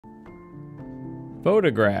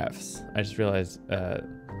Photographs. I just realized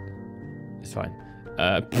it's fine.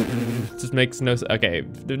 Just makes no sense. Okay,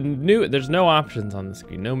 there's no options on the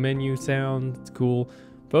screen. No menu sound. It's cool.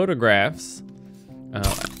 Photographs.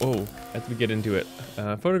 Oh, as we get into it.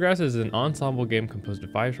 Photographs is an ensemble game composed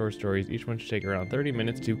of 5 short stories. Each one should take around 30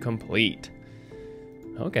 minutes to complete.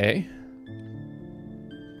 Okay.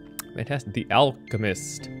 Fantastic. The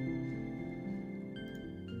Alchemist.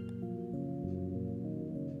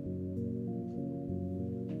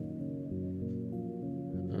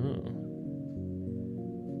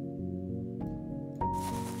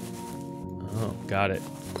 Oh, got it.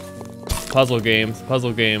 Puzzle games,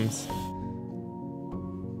 puzzle games.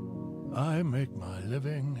 I make my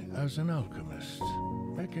living as an alchemist,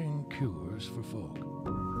 making cures for folk.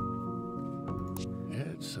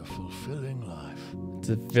 It's a fulfilling life. It's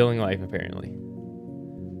a fulfilling life, apparently.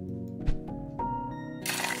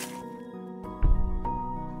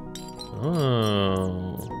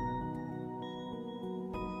 Oh.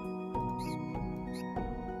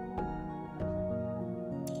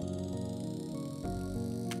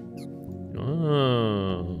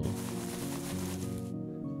 Oh.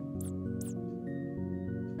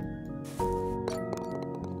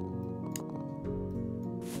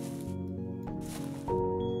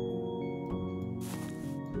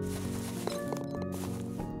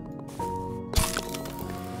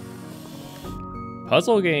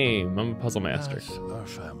 Puzzle game. I'm a puzzle master. That's our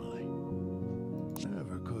family.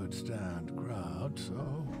 Never could stand crowds,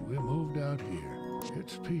 so we moved out here.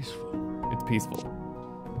 It's peaceful. It's peaceful.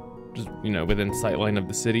 Just, you know, within sightline of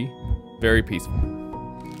the city. Very peaceful.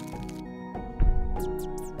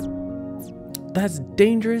 That's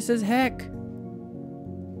dangerous as heck.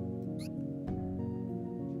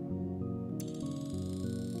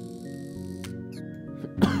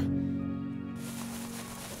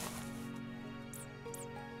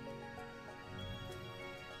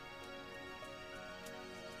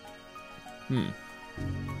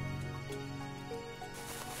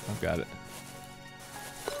 I've got it.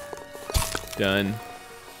 Done.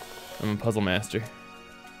 I'm a puzzle master.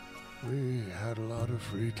 We had a lot of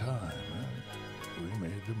free time, and we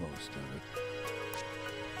made the most of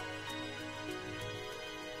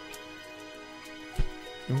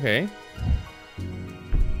it. Okay.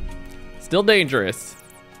 Still dangerous.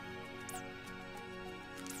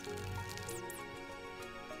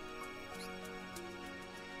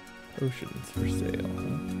 Potions for sale,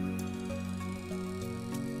 huh?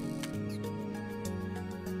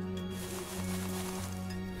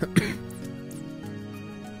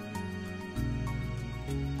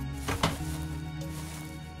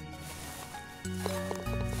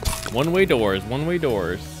 One-way doors, one-way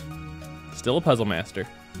doors. Still a puzzle master.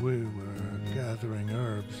 We were gathering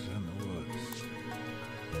herbs in the woods.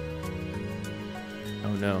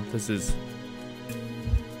 Oh no, this is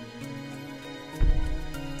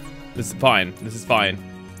fine. This is fine.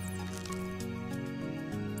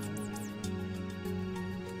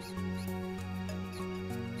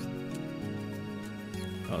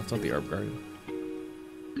 Oh, it's not the herb garden.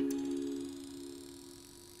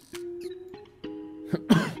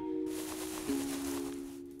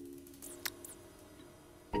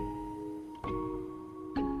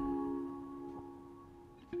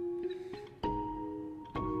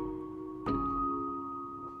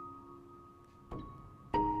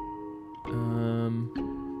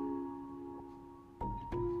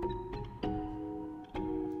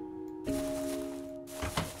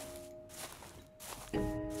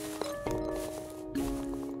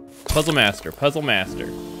 Puzzle master, puzzle master.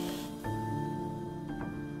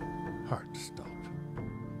 Heart stop.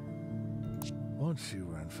 Once you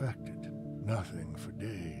were infected, nothing for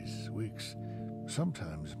days, weeks,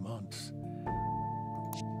 sometimes months.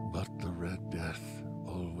 But the Red Death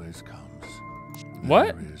always comes.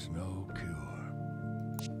 What? There is no cure.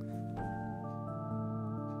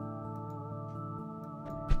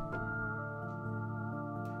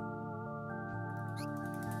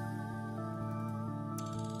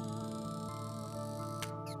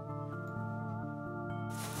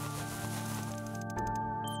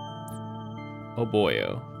 Oh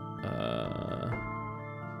boyo.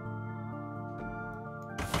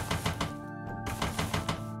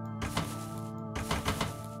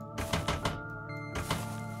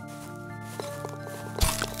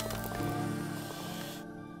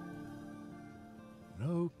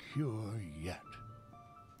 No cure yet.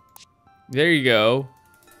 There you go.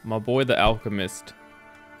 My boy the alchemist.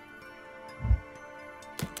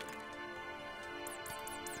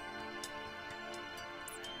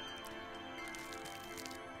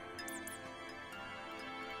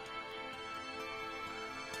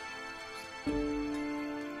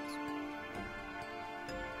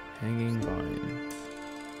 Hanging vines.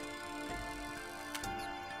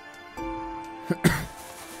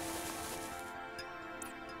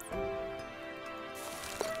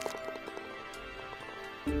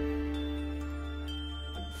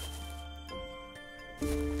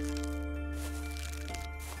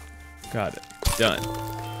 Got it. Done.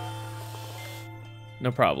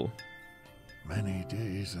 No problem. Many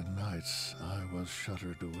days and nights I was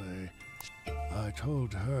shuttered away. I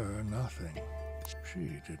told her nothing.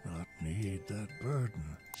 She did not need that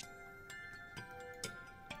burden.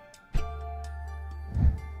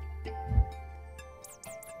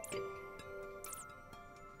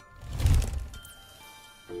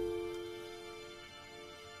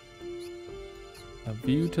 A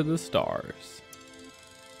view to the stars.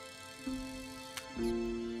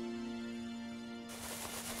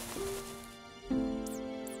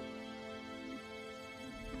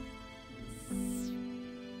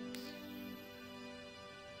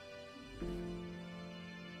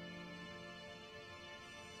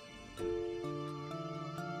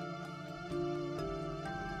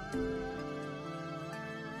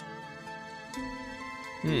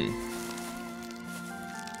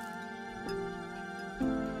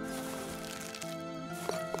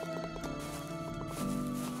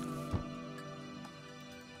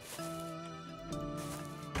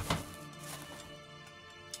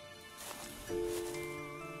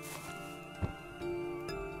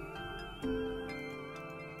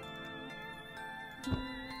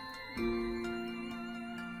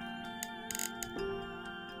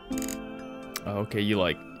 Oh, okay, you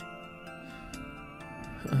like...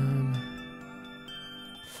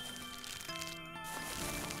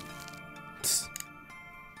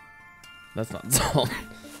 That's not salt.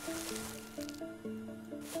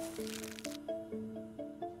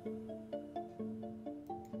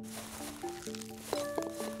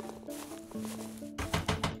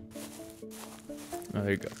 Oh,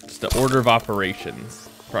 there you go. Just the order of operations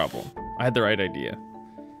problem. I had the right idea.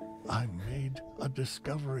 I made a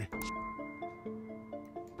discovery.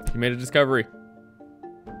 You made a discovery.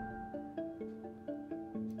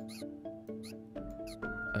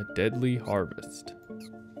 A deadly harvest.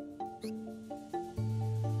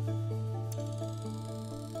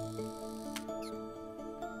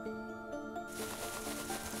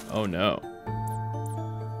 Oh no.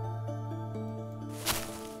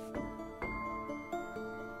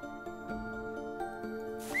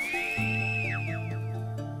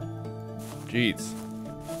 Jeez.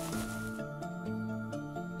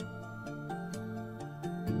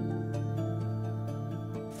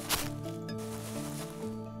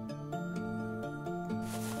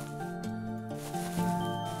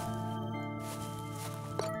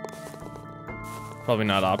 Probably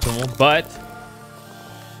not optimal, but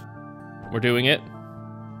we're doing it.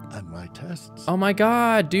 And my tests. Oh my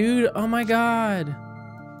god, dude. Oh my god.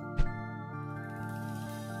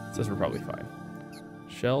 Says we're probably fine.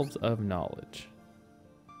 Shelves of knowledge.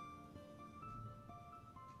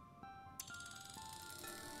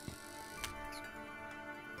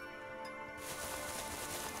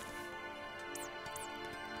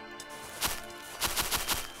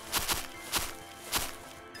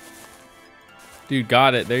 Dude,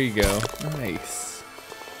 got it. There you go. Nice.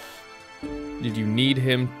 Did you need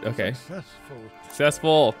him? Okay. Successful.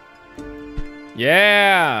 Successful.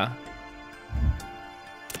 Yeah.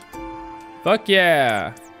 Fuck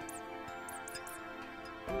yeah.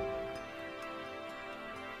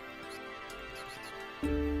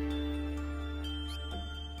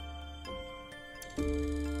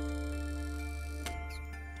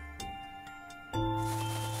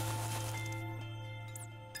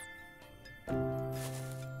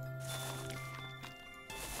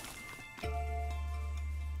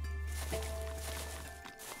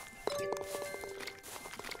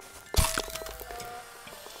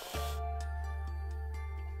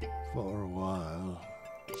 For a while.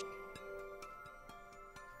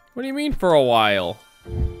 What do you mean for a while?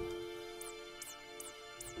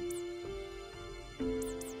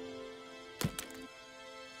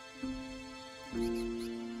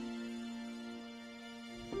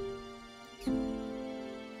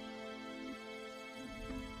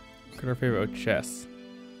 Look at our favorite chess.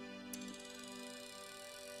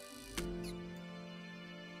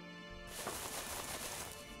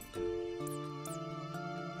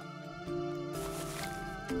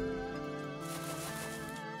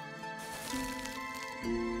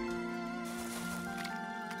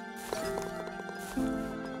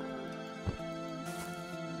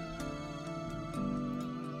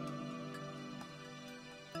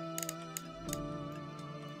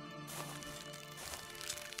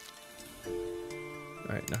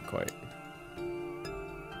 Alright, not quite.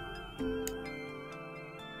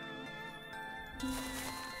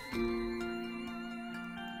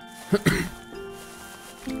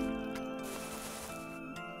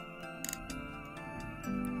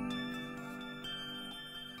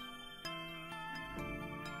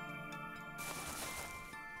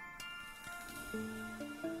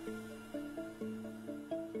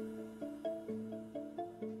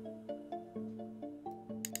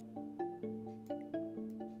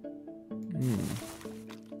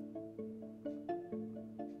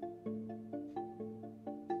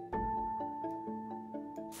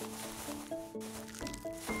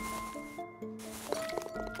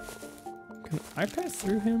 Can I pass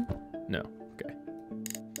through him? No. Okay.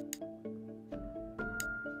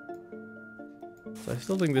 So I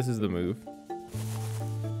still think this is the move. Oh,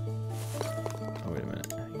 wait a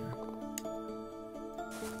minute. Hang on.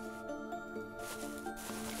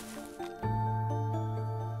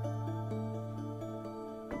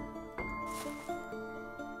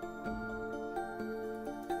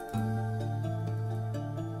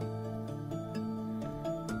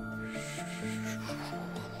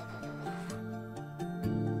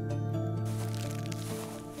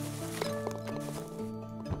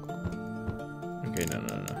 Okay, no.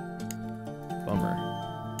 Bummer.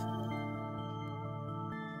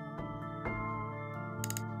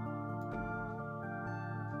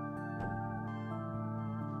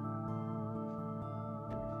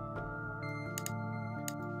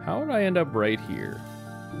 How would I end up right here?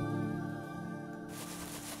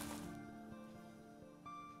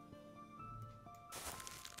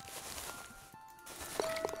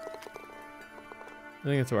 I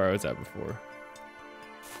think that's where I was at before.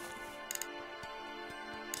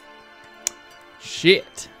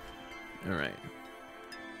 Shit. All right.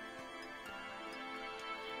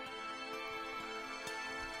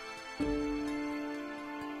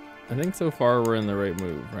 I think so far we're in the right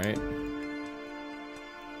move, right?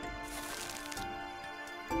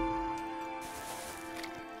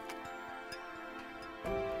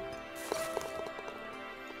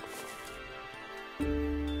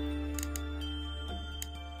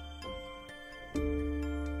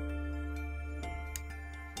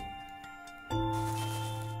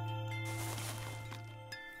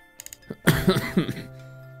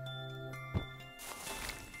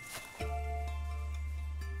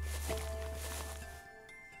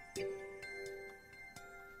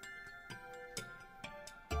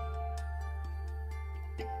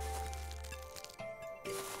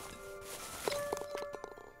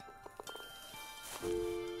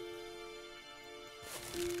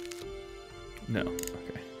 No,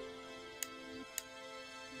 okay.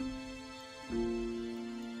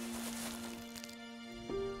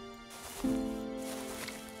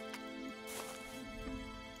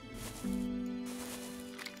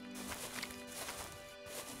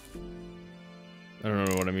 I don't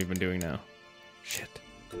know what I'm even doing now. Shit.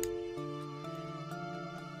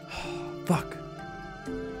 Fuck.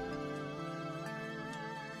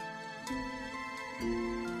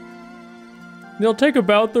 They'll take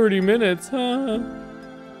about 30 minutes, huh?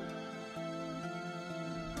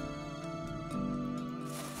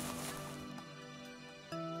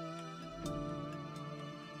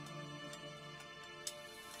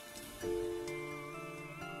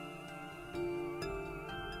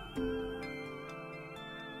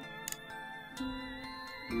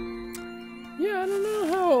 Yeah, I don't know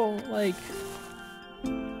how, like...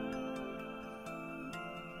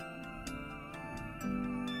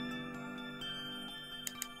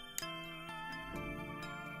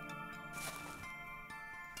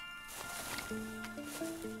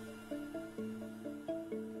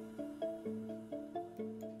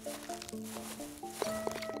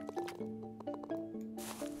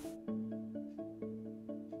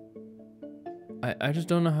 I just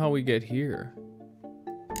don't know how we get here.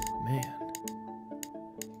 Man.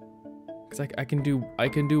 Cause I can do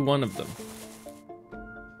one of them.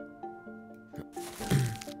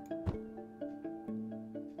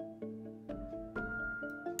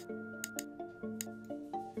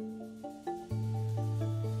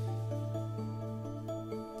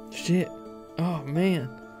 Shit. Oh man.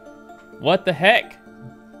 What the heck?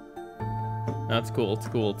 No, it's cool, it's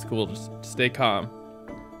cool, it's cool. Just stay calm.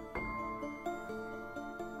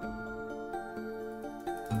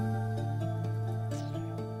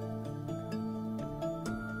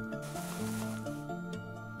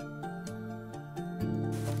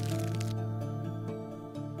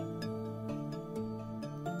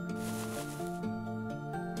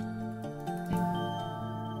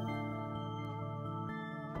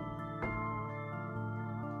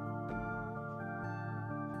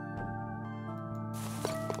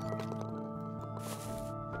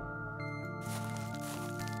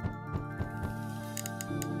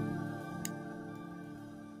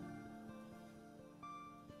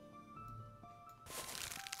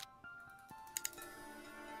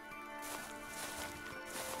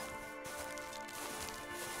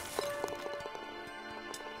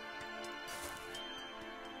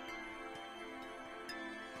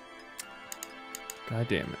 God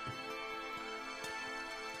damn it.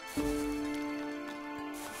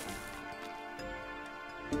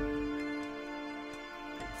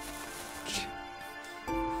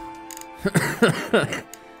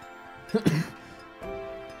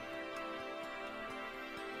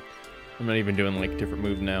 I'm not even doing like different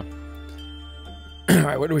move now.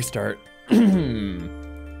 Alright, where do we start? Alright,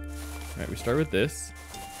 we start with this.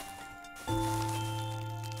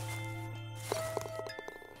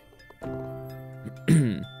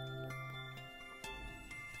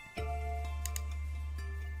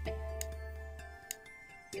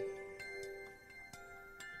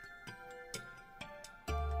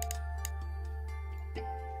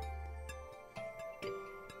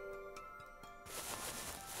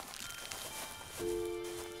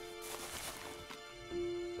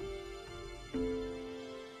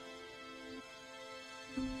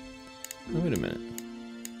 Oh, wait a minute.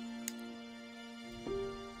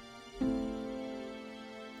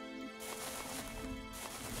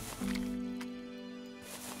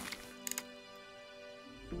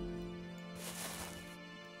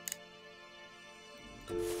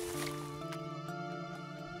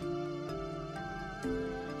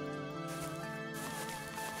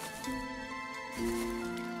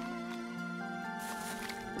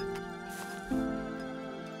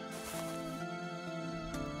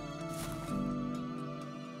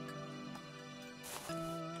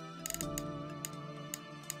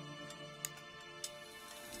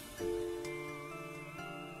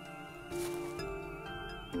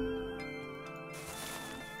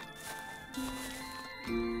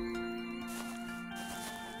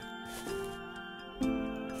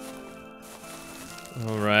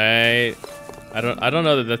 All right. I don't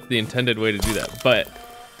know that that's the intended way to do that, but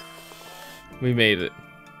we made it.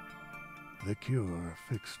 The cure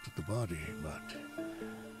fixed the body, but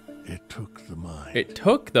it took the mind. It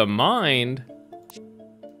took the mind?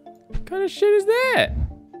 What kind of shit is that?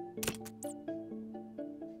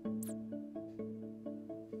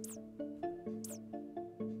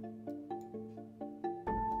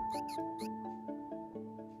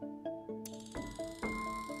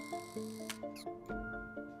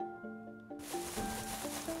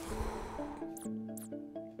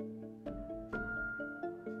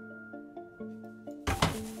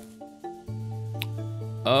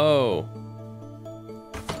 Oh.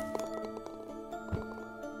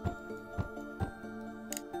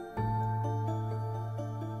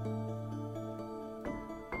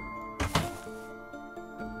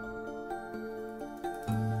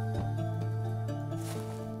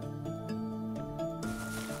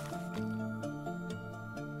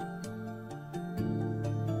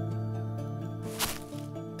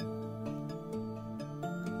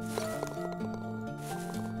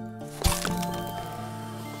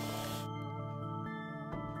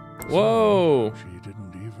 Whoa. She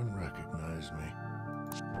didn't even recognize me.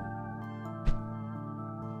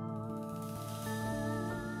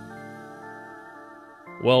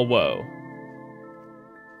 Well, whoa.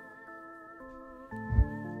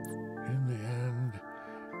 In the end,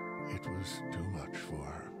 it was too much for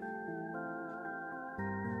her.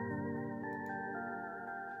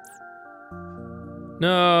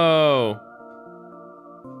 No.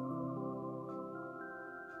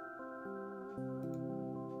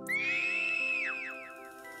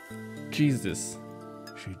 Jesus.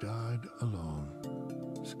 She died alone,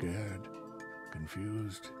 scared,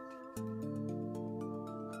 confused.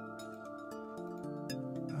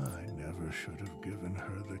 I never should have given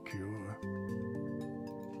her the cure.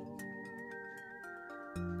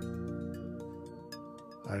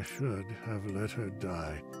 I should have let her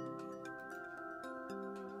die.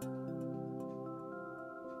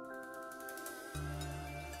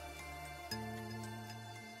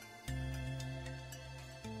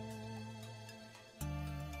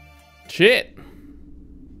 Shit.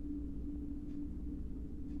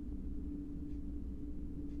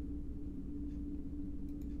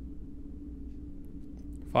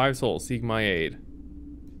 Five souls, seek my aid.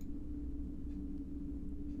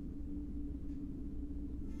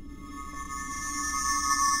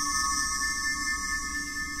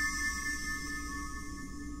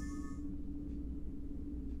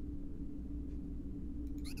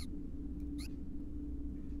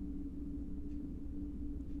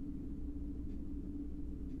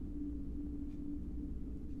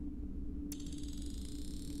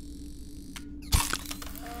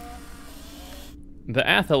 The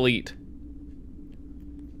athlete.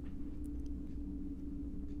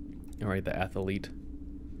 All right, the athlete.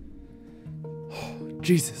 Oh,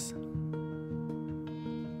 Jesus.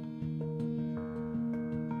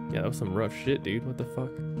 Yeah, that was some rough shit, dude. What the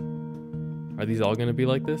fuck? Are these all gonna be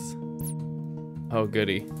like this? Oh,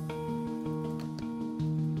 goody.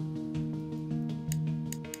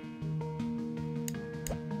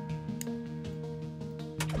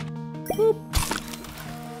 Boop.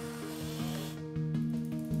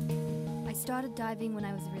 I started diving when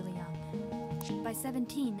I was really young. By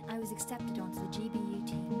 17, I was accepted onto the GBU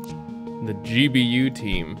team. The GBU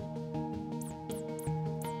team.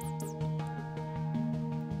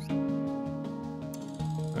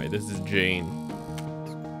 All right, this is Jane.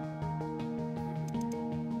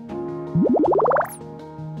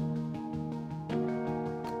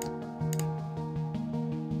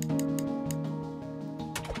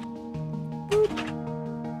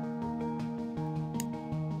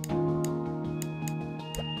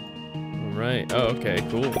 Right. Oh, okay,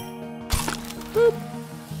 cool. Boop.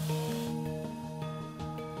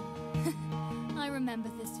 I remember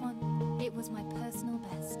this one. It was my personal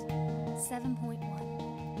best.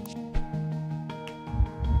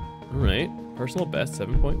 7.1. All right. Personal best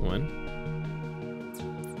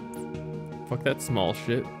 7.1. Fuck that small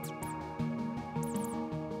shit.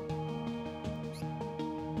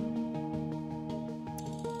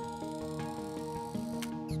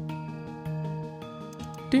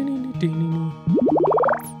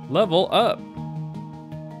 Level up.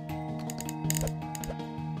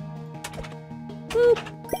 Boop.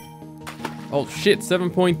 Oh shit,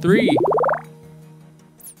 7.3.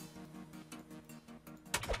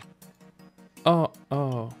 Oh.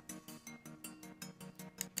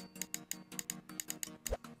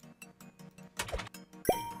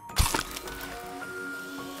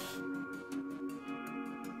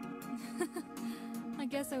 I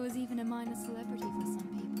guess I was even a minor celebrity for some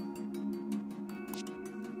people.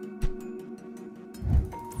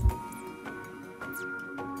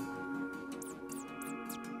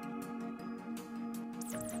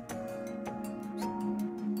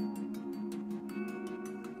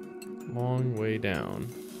 Long way down.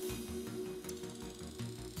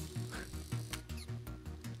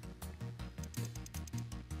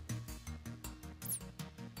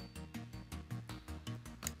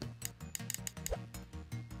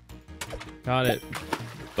 Got it.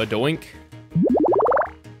 Badoink.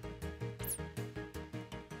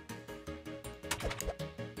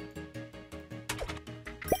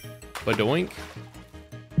 Badoink.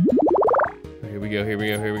 Here we go, here we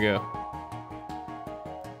go, here we go.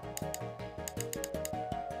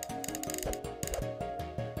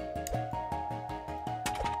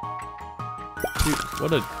 Dude,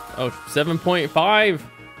 what a... Oh, 7.5.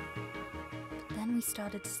 Then we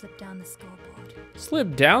started to slip down the scoreboard.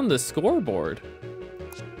 Slip down the scoreboard.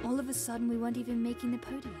 All of a sudden, we weren't even making the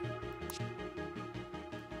podium.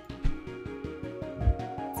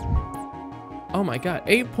 Oh my god,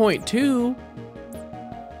 8.2.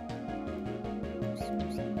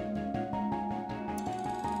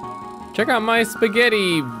 Check out my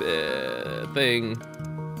spaghetti thing.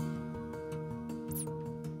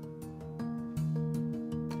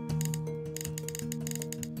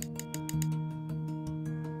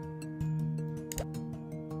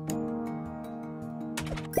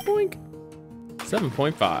 Boink.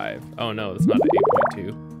 7.5. Oh no, that's not an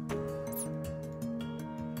 8.2.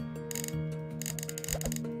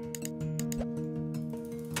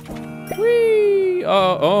 Whee!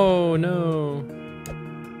 Oh no.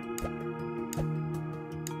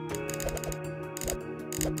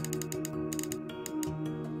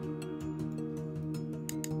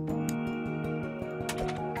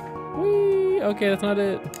 Whee! Okay, that's not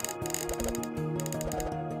it.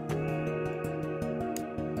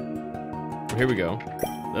 Here we go.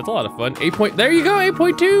 That's a lot of fun. 8 point. There you go.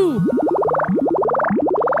 8.2.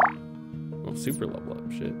 Oh, super level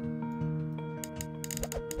up shit.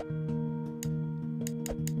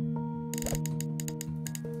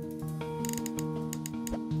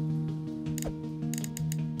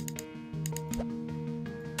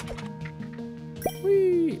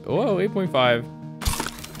 Whee! Whoa, 8.5.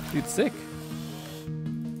 Dude, sick.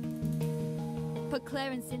 But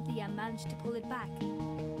Claire and Cynthia managed to pull it back.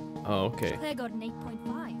 Oh, okay. Claire got an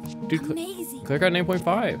 8.5. Dude, amazing. Claire got an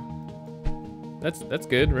 8.5. That's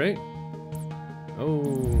good, right?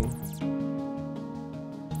 Oh.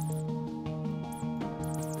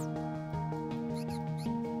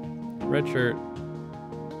 Red shirt.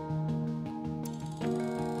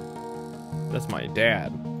 That's my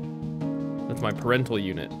dad. That's my parental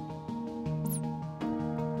unit.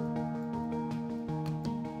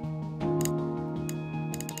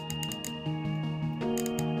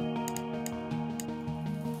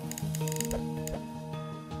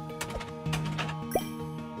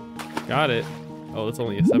 Got it. Oh, that's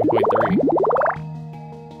only a 7.3.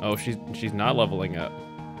 Oh, she's not leveling up.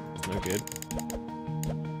 That's no good.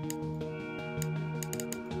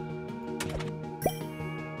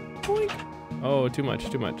 No, too much,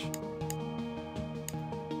 too much.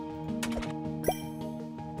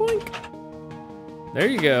 Boink. There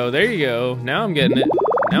you go, there you go. Now I'm getting it.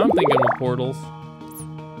 Now I'm thinking with portals.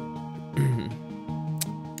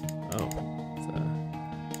 Oh, it's,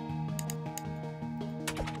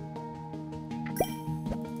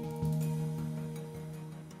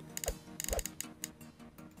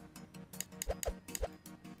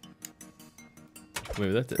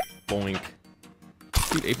 Maybe that's it. Boink.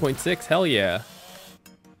 Dude, 8.6, hell yeah.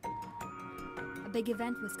 A big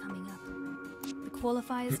event was coming up. The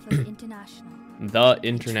qualifiers for the international. The We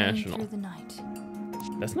trained International. through the night.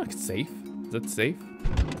 That's not safe. Is that safe?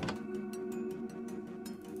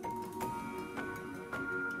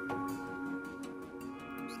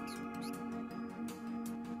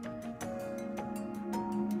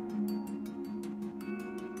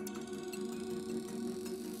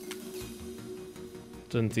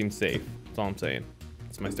 Doesn't seem safe. That's all I'm saying.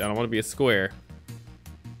 That's my. I don't want to be a square.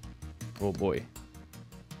 Oh boy.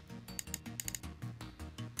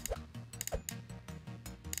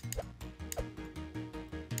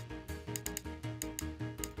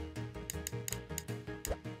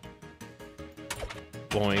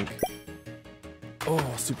 Boink.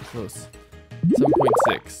 Oh, super close.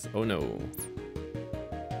 7.6. Oh no.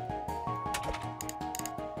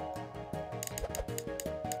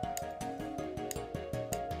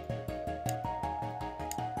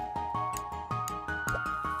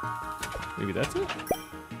 Maybe that's it?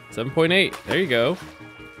 7.8. There you go.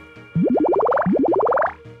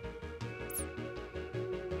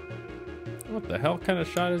 What the hell kind of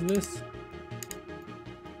shot is this?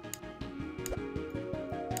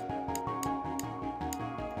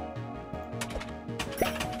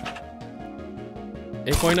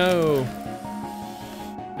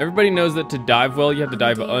 Everybody knows that to dive well, you have to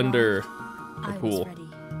dive under I the pool. was ready.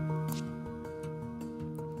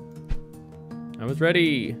 I was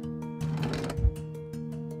ready.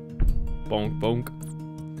 Bonk, bonk.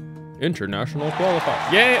 International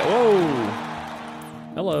qualifier. Yeah, whoa.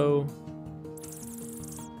 Hello.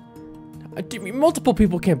 Multiple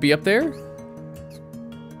people can't be up there.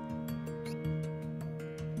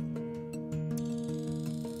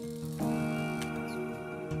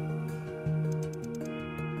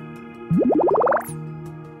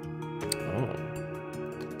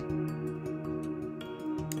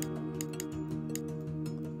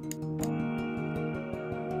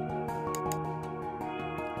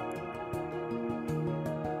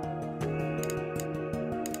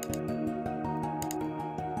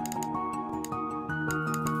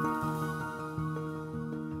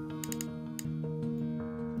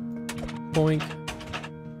 Boink.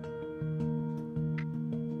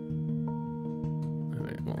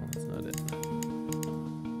 Alright, well, that's not it.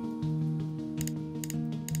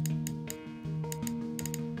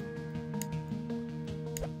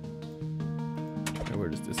 Now, where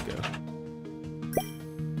does this go?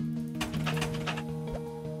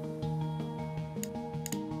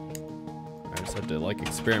 I just have to, like,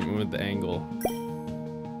 experiment with the angle.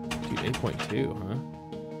 Dude, 8.2, huh?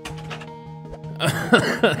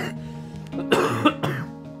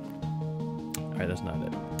 Alright, that's not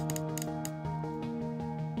it.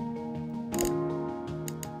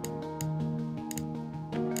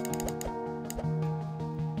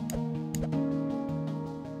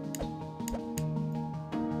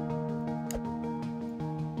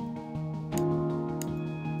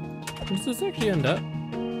 Does this actually end up?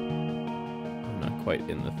 I'm not quite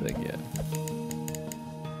in the thing yet.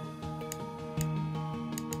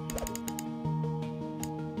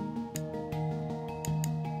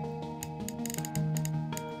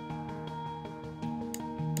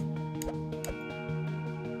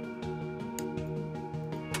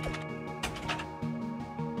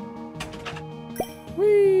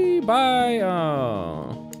 Whee! Bye!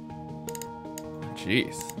 Oh.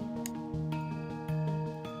 Jeez.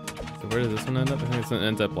 So where does this one end up? I think this one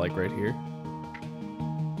ends up like right here.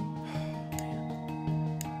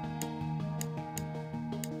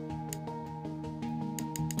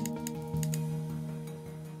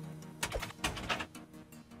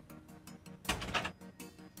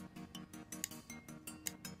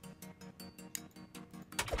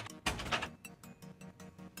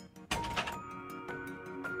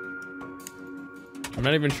 I'm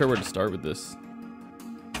not even sure where to start with this.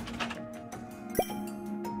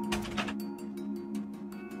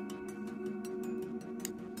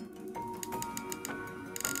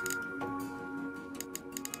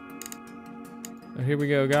 Oh, here we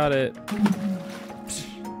go, got it.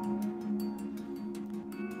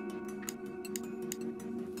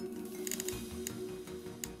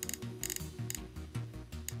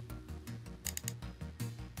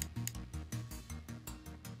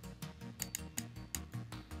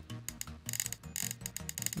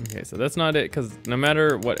 Okay, so that's not it, because no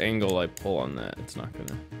matter what angle I pull on that, it's not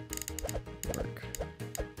gonna work.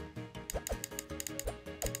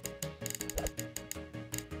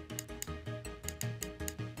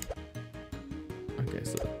 Okay,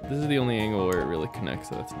 so this is the only angle where it really connects,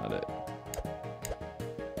 so that's not it.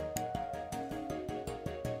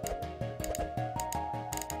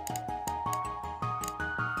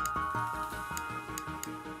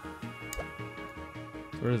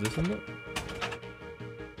 Where does this end up?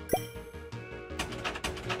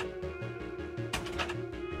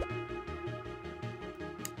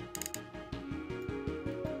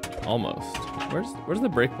 Almost. Where's the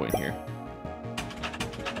breakpoint here?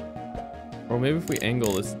 Or maybe if we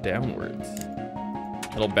angle this downwards,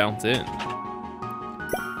 it'll bounce in.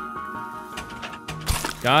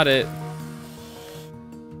 Got it.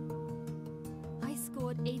 I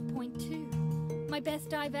scored 8.2. My best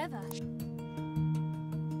dive ever.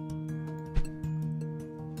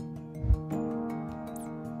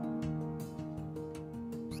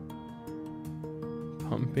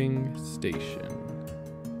 Pumping station.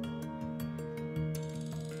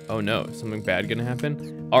 Oh no, is something bad gonna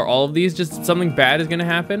happen? Are all of these just something bad is gonna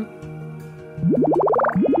happen?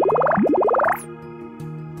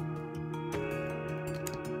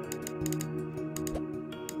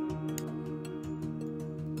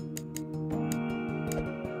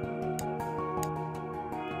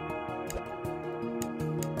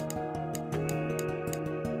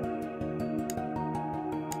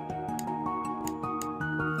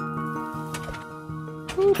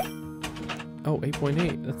 Oh,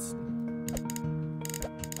 8.8. That's...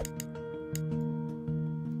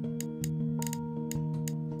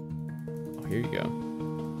 Oh, here you go.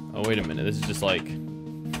 Oh, wait a minute. This is just like...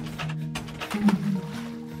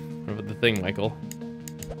 What about the thing, Michael?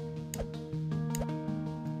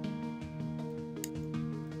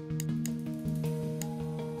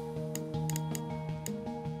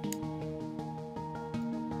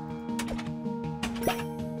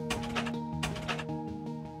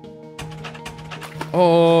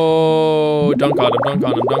 Oh, dunk on him, dunk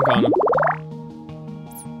on him, dunk on him.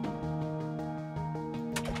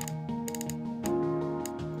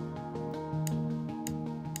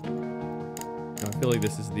 I feel like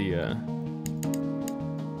this is the,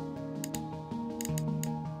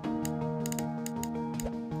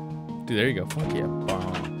 Dude, there you go. Fuck yeah.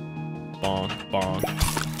 Bonk. Bonk. Bonk.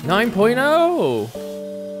 9.0!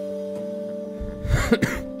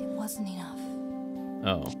 It wasn't enough.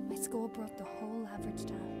 Oh. My score brought the whole average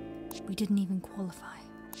down. We didn't even qualify.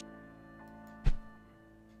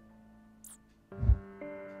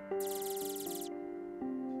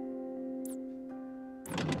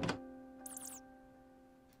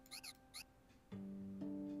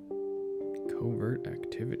 Covert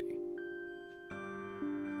activity.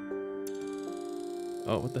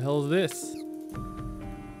 Oh, what the hell is this?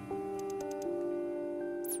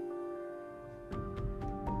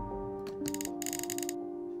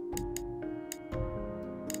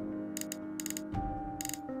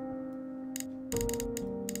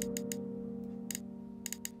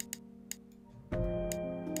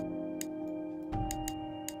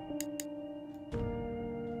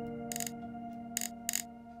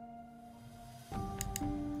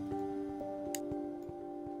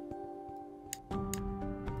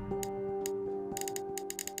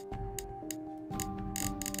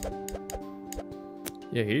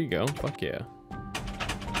 Yeah, here you go. Fuck yeah.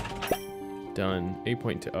 Done.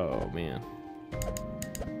 8.2. Oh, man.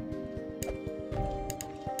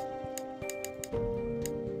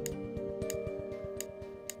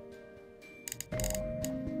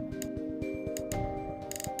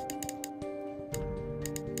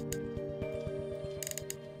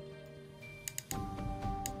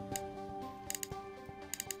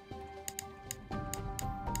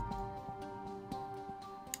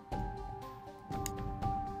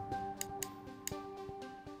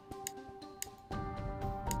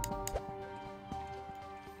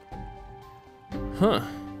 Huh.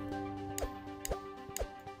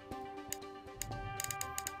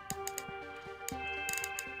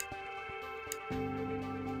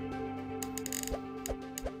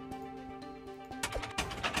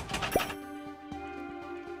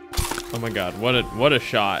 Oh my god, what a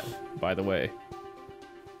shot, by the way.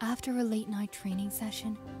 After a late night training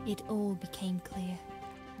session, it all became clear.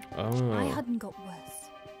 Oh. I hadn't got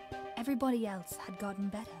worse. Everybody else had gotten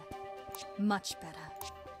better. Much better.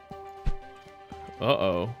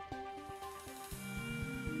 Uh-oh.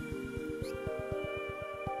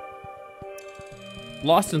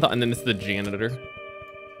 Lost in thought, and then it's the janitor.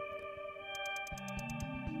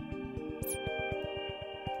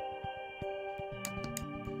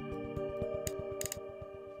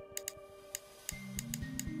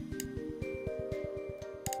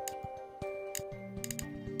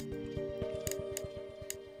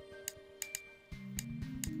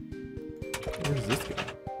 Where does this go?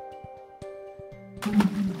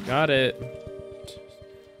 Got it.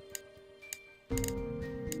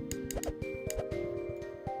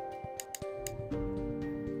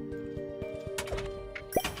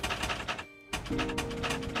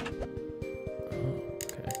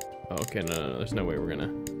 Okay, no, there's no way we're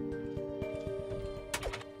gonna.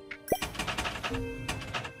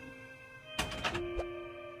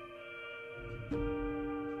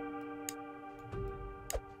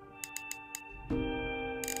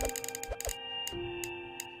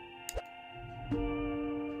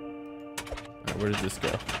 Alright, where does this go?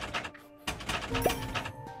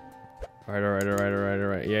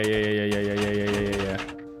 Alright.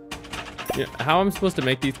 Yeah, how I'm supposed to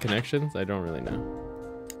make these connections, I don't really know.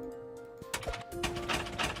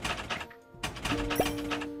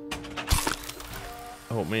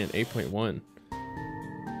 Oh man, 8.1.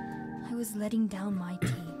 I was letting down my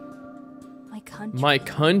team. My country. My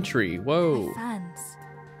country, whoa. My fans.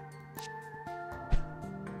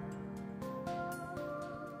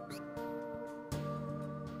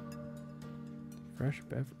 Fresh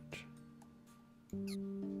beverage.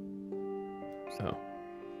 Oh.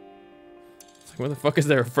 It's like, what the fuck is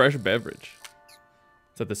there a fresh beverage?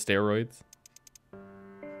 Is that the steroids?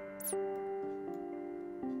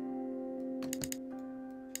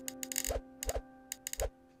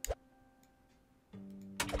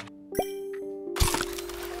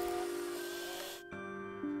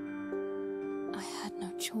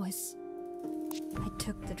 Choice. I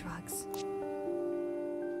took the drugs.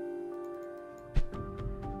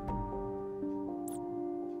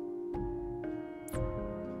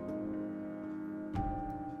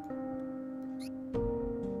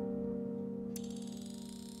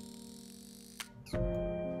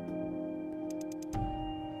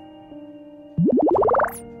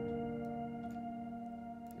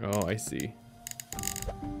 Oh, I see.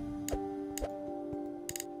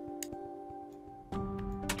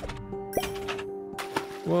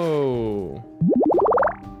 Whoa.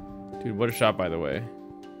 Dude, what a shot, by the way.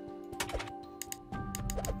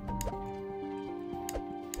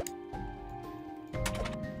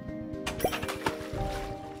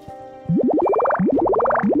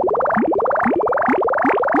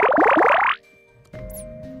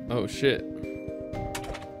 Oh, shit.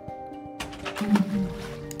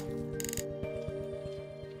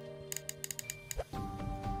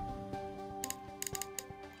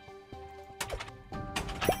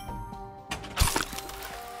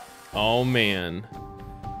 Oh man.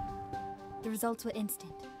 The results were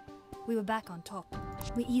instant. We were back on top.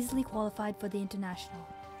 We easily qualified for the international,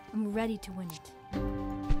 and we're ready to win it.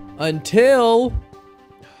 Until...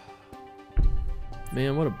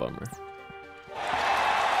 Man, what a bummer.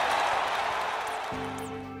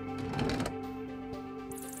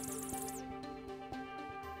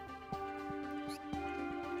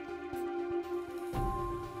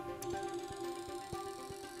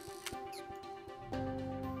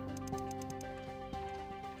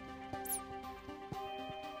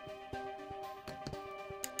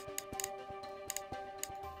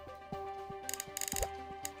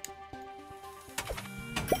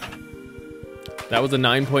 That was a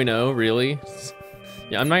 9.0, really?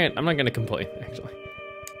 Yeah, I'm not gonna complain, actually.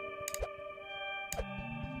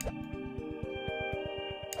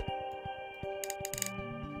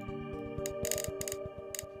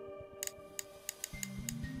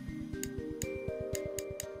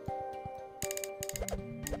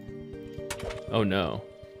 Oh no.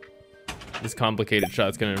 This complicated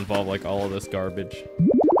shot's gonna involve like all of this garbage.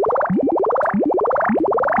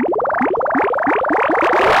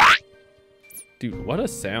 Dude, what a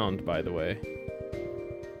sound, by the way.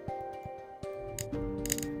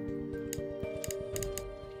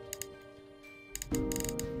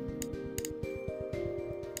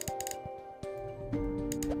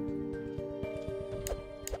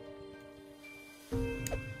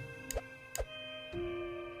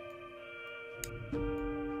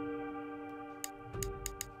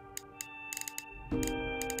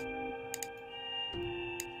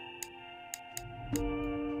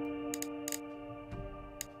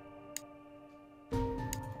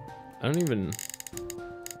 I don't even...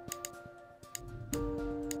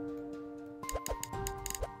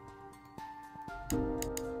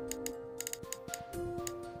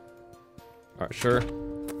 Alright, sure.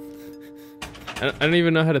 I don't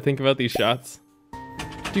even know how to think about these shots.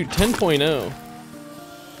 Dude, 10.0.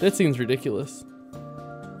 That seems ridiculous.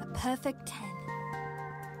 A perfect 10.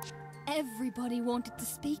 Everybody wanted to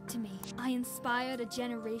speak to me. I inspired a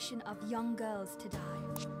generation of young girls to die.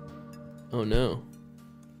 Oh no.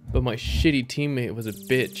 But my shitty teammate was a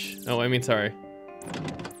bitch. Oh, I mean, sorry.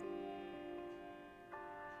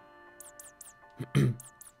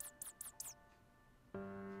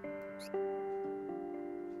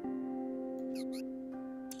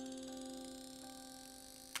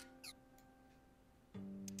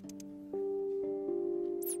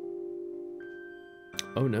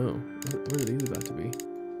 Oh no, what are these about to be?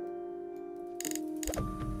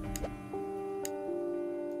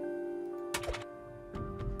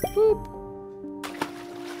 Boop.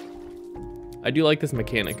 I do like this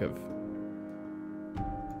mechanic of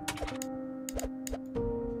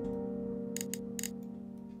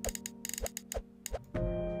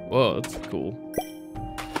whoa, that's cool.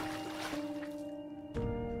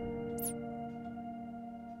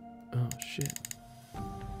 Oh shit.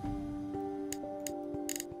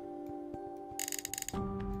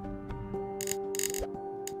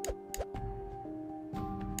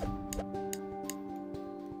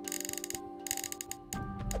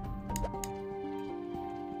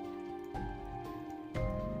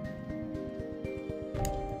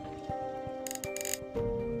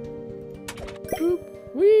 Boop.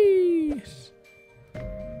 Whee!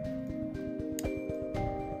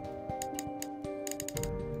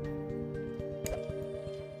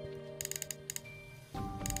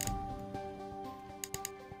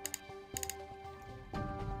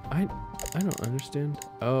 I don't understand.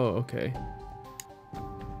 Oh, okay.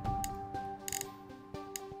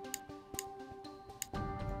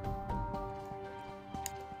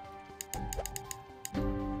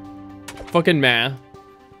 Fucking math.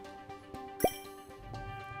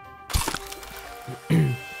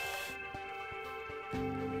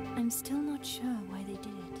 I'm still not sure why they did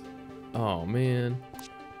it. Oh man.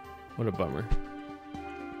 What a bummer.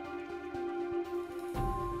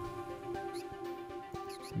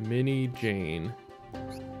 Minnie Jane.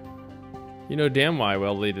 You know damn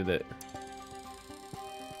well they did it.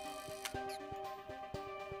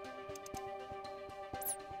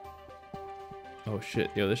 Oh shit,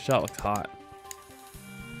 yo, this shot looks hot.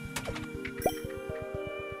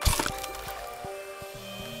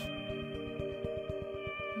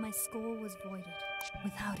 My score was voided.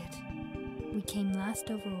 Without it, we came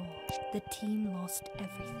last overall. The team lost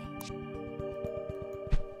everything.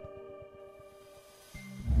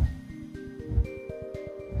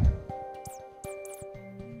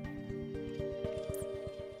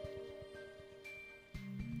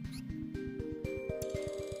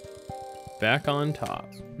 Back on top.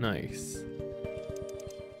 Nice.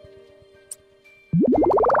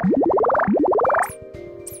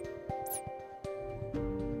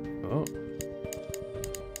 Oh.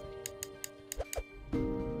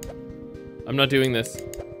 I'm not doing this.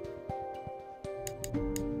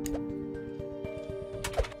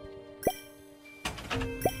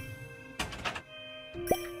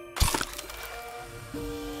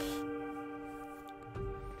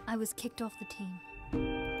 I was kicked off the team.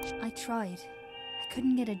 I tried. I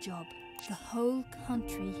couldn't get a job. The whole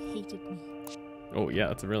country hated me. Oh yeah,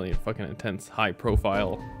 it's a really fucking intense, high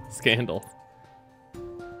profile scandal.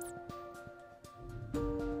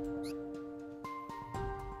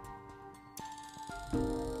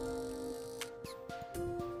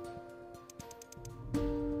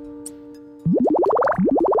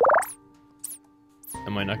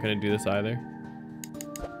 Am I not gonna do this either?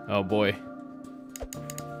 Oh boy.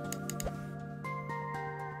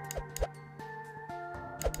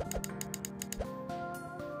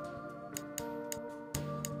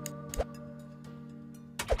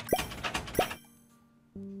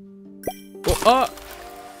 What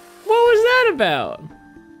was that about?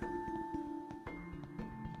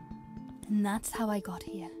 And that's how I got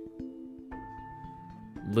here.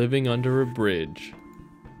 Living under a bridge.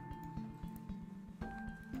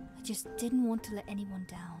 I just didn't want to let anyone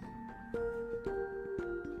down.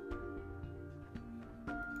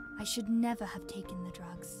 I should never have taken the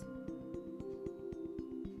drugs.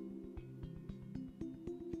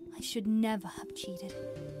 I should never have cheated.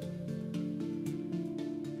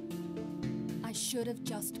 I should have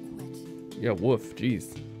just quit. Yeah, woof,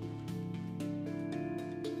 jeez.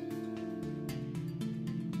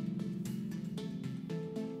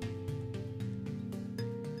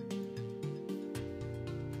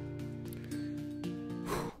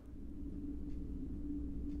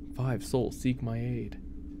 Five souls seek my aid.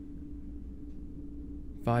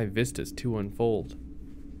 5 vistas to unfold.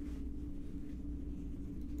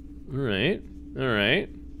 Alright, alright.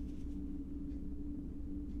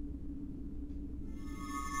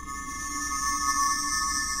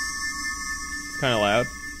 It's kind of loud.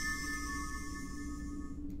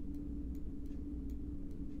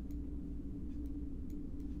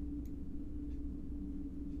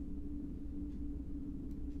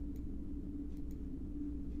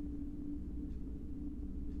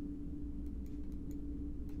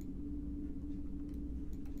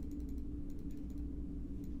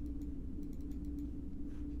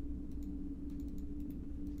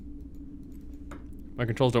 My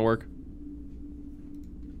controls don't work.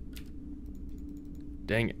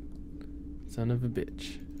 Dang it. Son of a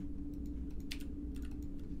bitch.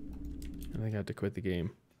 I think I have to quit the game.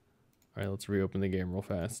 All right, let's reopen the game real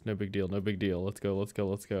fast. No big deal, no big deal. Let's go, let's go,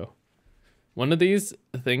 let's go. One of these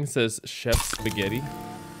things says Chef Spaghetti.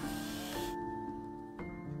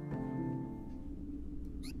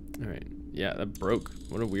 All right, yeah, that broke.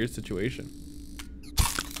 What a weird situation.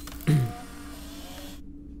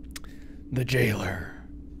 The jailer.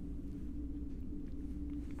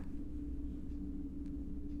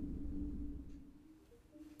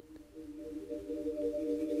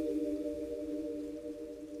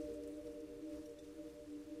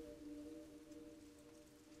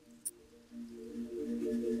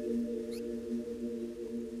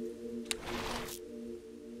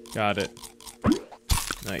 Got it.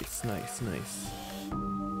 Nice, nice, nice.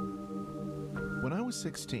 When I was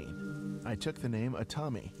 16, I took the name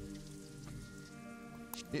Atami.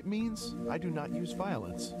 It means I do not use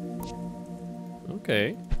violence.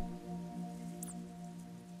 Okay.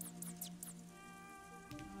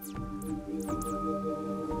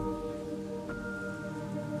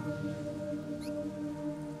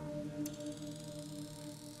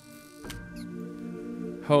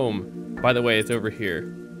 Home. By the way, it's over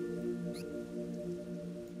here.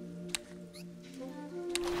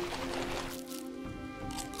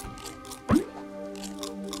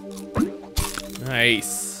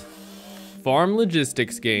 Nice. Farm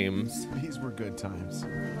logistics games. These were good times.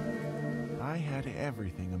 I had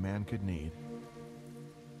everything a man could need.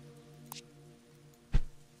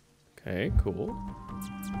 Okay, cool.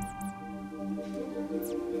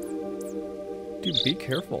 Dude, be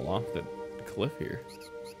careful off the cliff here.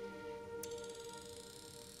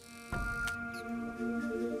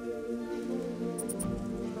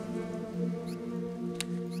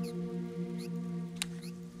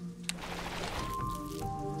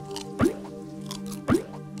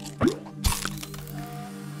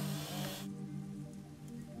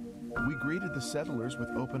 We greeted the settlers with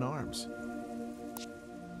open arms.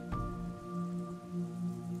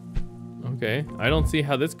 Okay, I don't see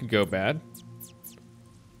how this could go bad.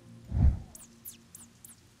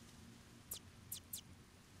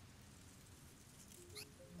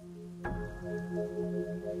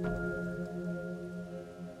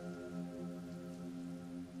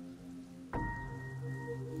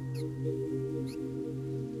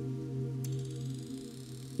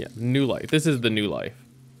 Yeah, new life. This is the new life.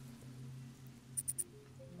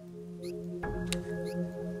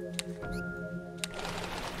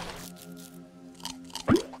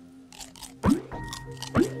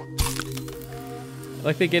 I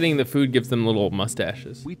like that getting the food gives them little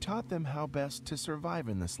mustaches. We taught them how best to survive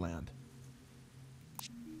in this land.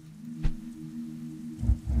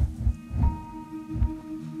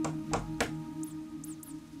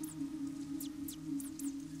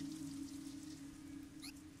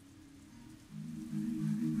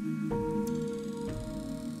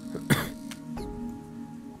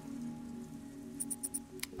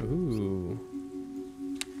 Ooh.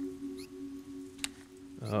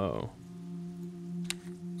 Oh.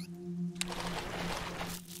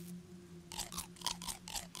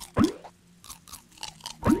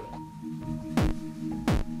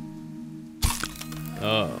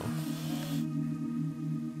 Oh.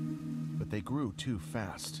 But they grew too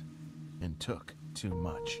fast and took too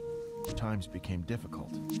much. Times became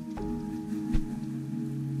difficult.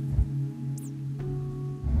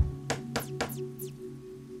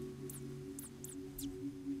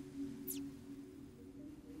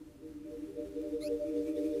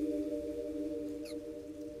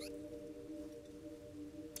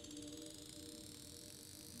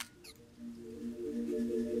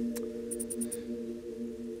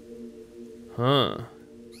 Huh.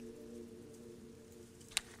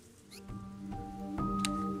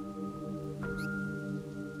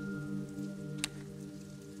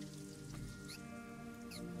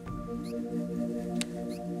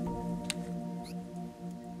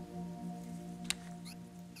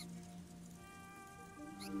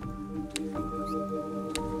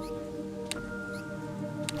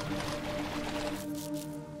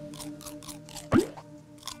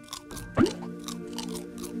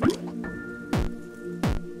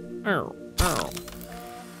 Ow, ow.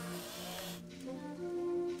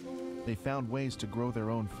 They found ways to grow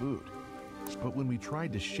their own food. But when we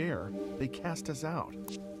tried to share, they cast us out.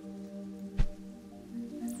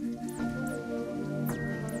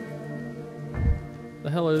 The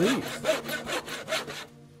hell are these?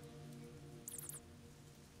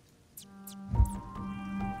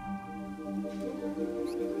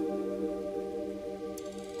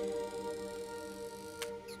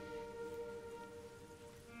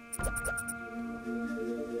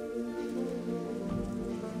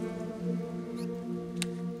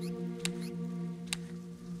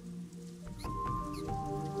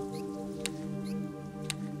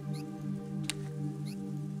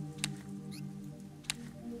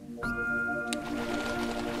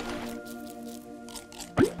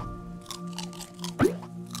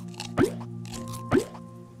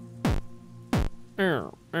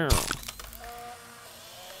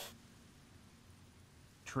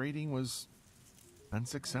 raiding was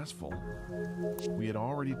unsuccessful. We had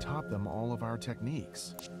already taught them all of our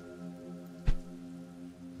techniques.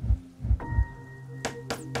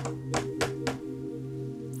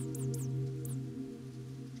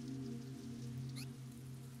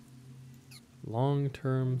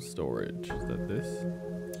 Long-term storage. Is that this?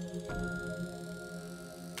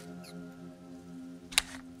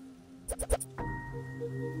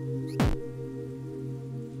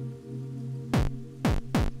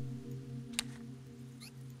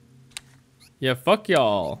 Yeah, fuck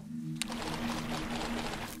y'all.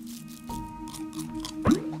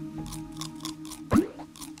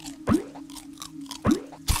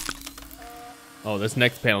 Oh, this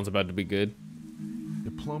next panel's about to be good.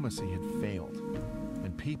 Diplomacy had failed,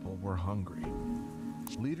 and people were hungry.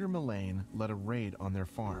 Leader Mullane led a raid on their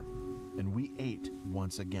farm, and we ate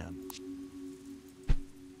once again.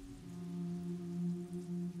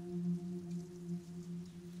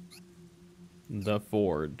 The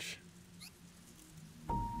forge.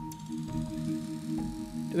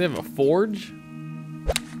 Do they have a forge?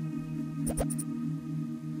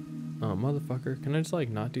 Oh, motherfucker. Can I just, like,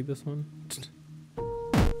 not do this one?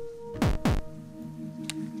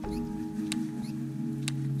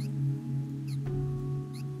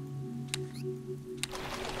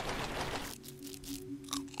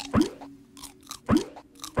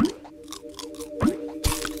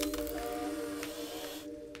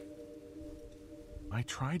 I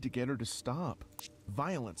tried to get her to stop.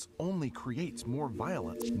 Violence only creates more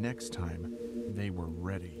violence. Next time, they were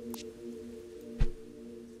ready.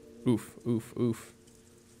 Oof, oof, oof.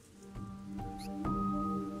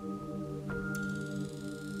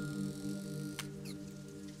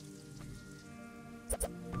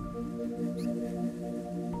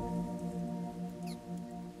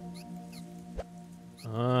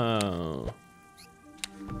 Oh.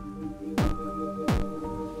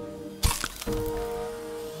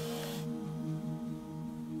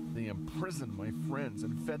 They imprisoned my friends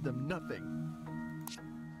and fed them nothing.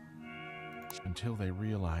 Until they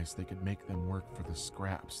realized they could make them work for the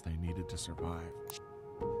scraps they needed to survive.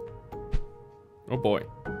 Oh boy.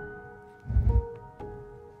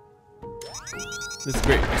 This is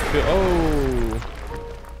great. Oh.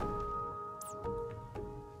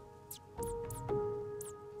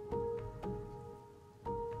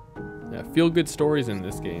 Yeah, feel good stories in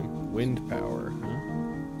this game. Wind power. Huh?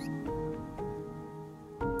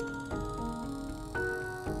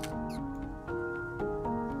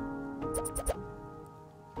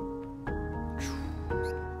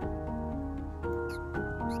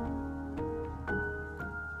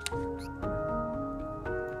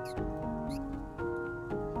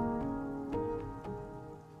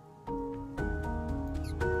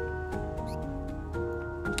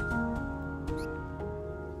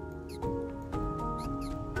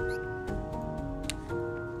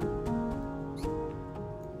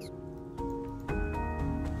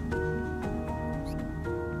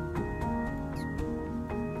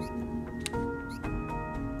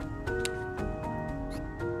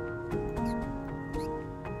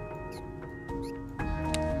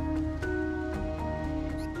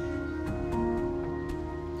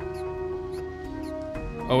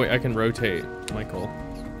 Oh wait, I can rotate Michael.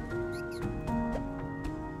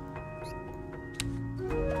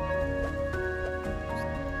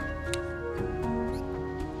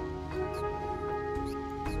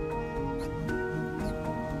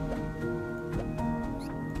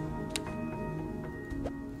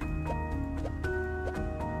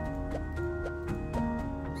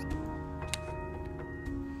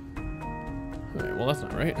 Alright, well that's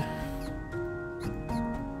not right.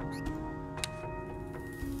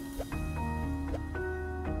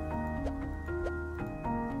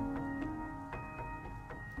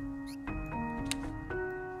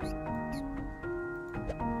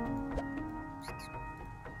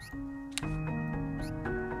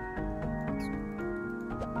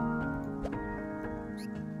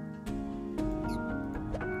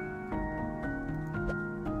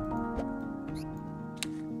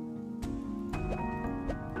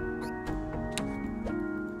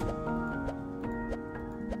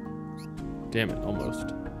 Damn it, almost.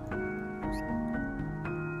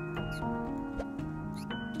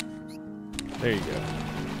 There you go.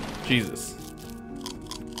 Jesus.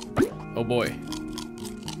 Oh boy.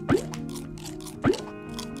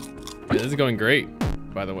 Yeah, this is going great,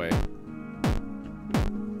 by the way.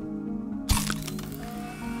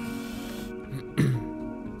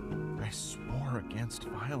 I swore against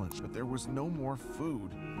violence, but there was no more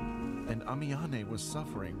food. And Amiane was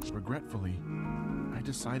suffering. Regretfully, I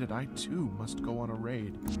decided I too must go on a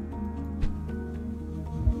raid.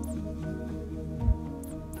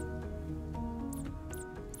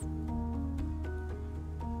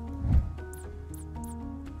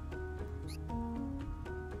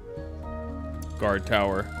 guard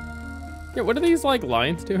tower. Yeah, what are these like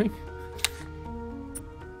lions doing?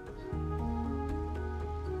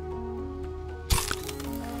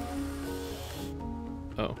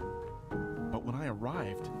 Oh. But when I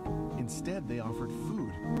arrived, instead they offered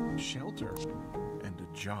food, shelter, and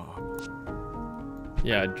a job.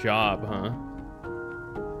 Yeah, a job, huh?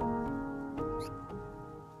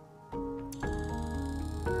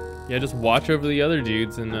 Yeah, just watch over the other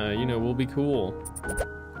dudes and, you know, we'll be cool.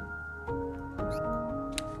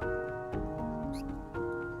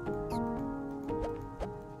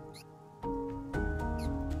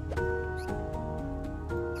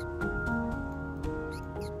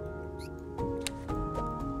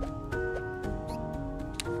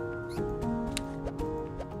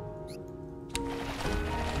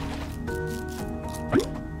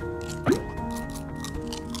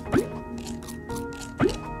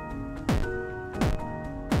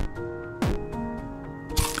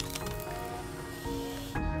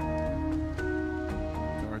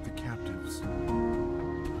 Guard the captives. A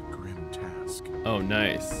grim task. Oh,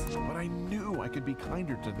 nice. But I knew I could be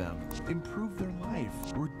kinder to them, improve their life,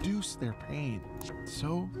 reduce their pain.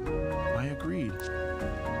 So, I agreed.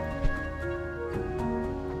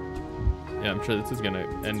 Yeah, I'm sure this is gonna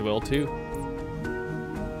end well too.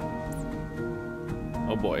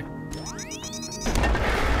 Oh boy.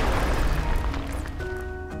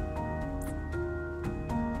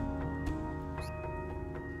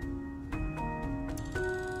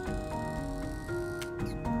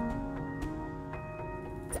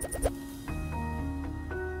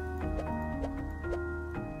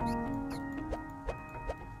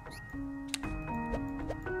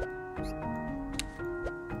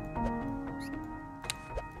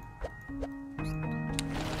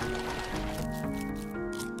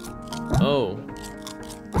 Oh.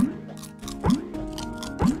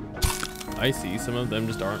 I see, some of them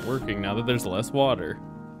just aren't working now that there's less water.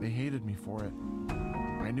 They hated me for it.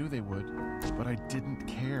 I knew they would, but I didn't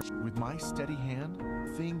care. With my steady hand,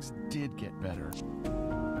 things did get better.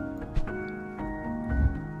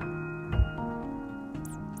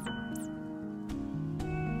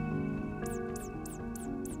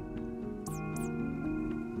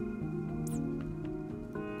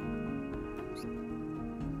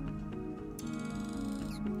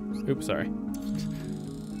 Oops, sorry.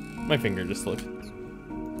 My finger just slipped.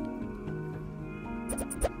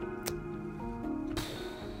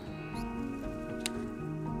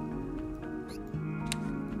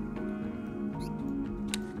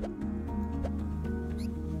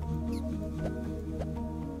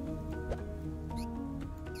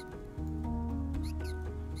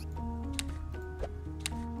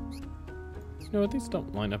 You know what? These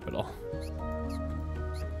don't line up at all.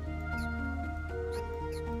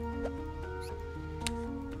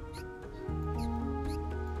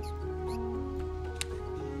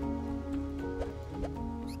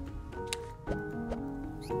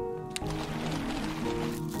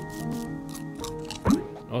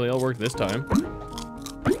 Oh, they all work this time.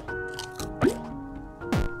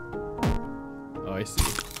 Oh, I see.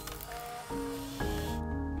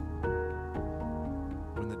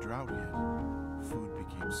 When the drought hit, food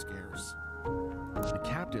became scarce. The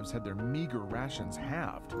captives had their meager rations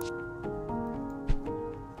halved.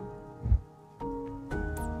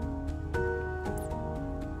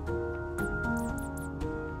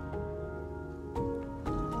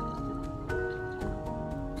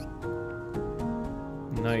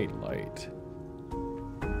 Nightlight.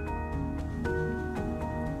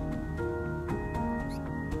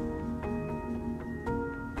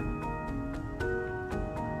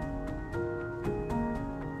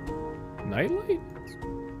 Nightlight?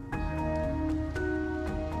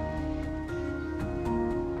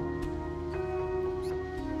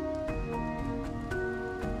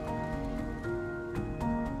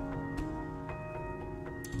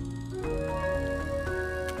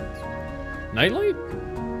 Nightlight?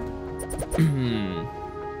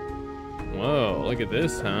 Whoa, look at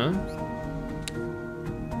this, huh?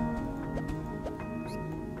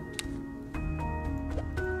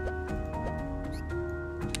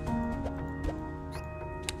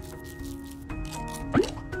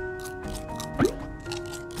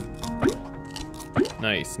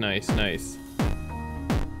 Nice, nice, nice.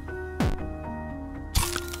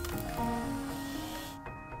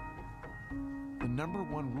 The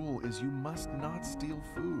 #1 rule is you must not steal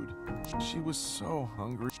food. She was so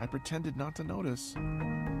hungry, I pretended not to notice.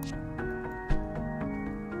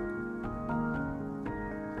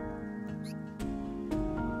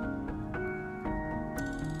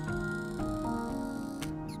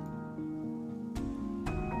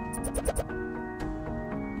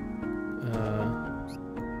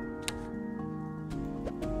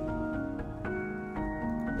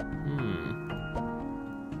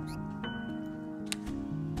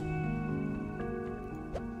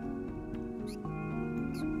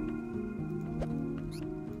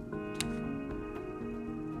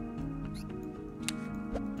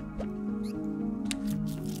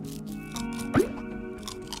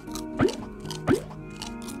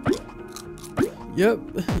 Yep.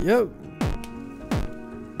 Yep.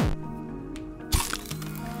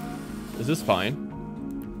 Is this fine?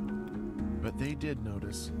 But they did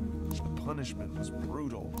notice. The punishment was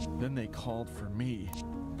brutal. Then they called for me.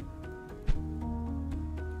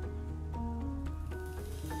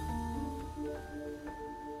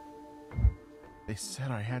 They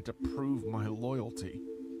said I had to prove my loyalty.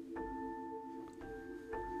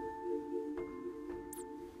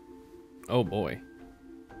 Oh boy.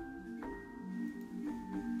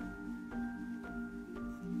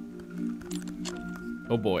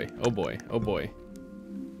 Oh boy. Oh boy. Oh boy.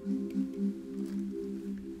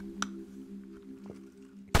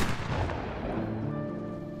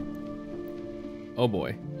 Oh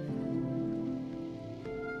boy.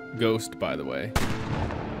 Ghost, by the way.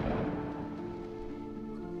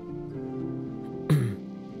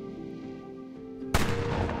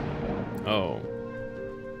 Oh.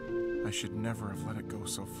 I should never have let it go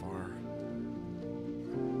so far.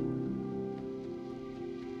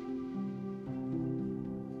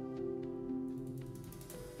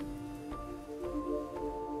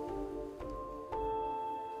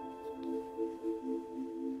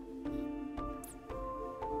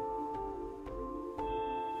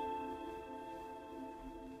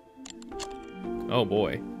 Oh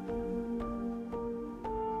boy.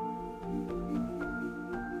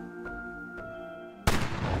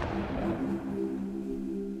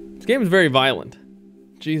 This game is very violent.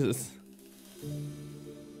 Jesus.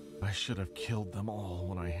 I should have killed them all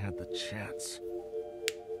when I had the chance.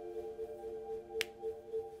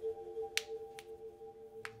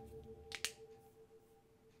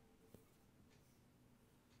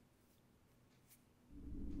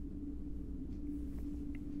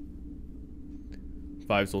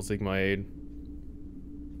 Five Soul Sigma aid.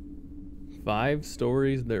 5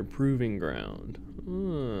 stories, their proving ground.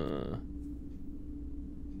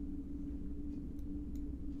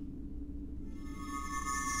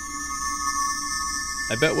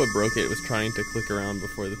 I bet what broke it was trying to click around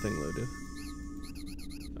before the thing loaded.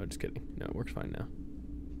 Oh, just kidding. No, it works fine now.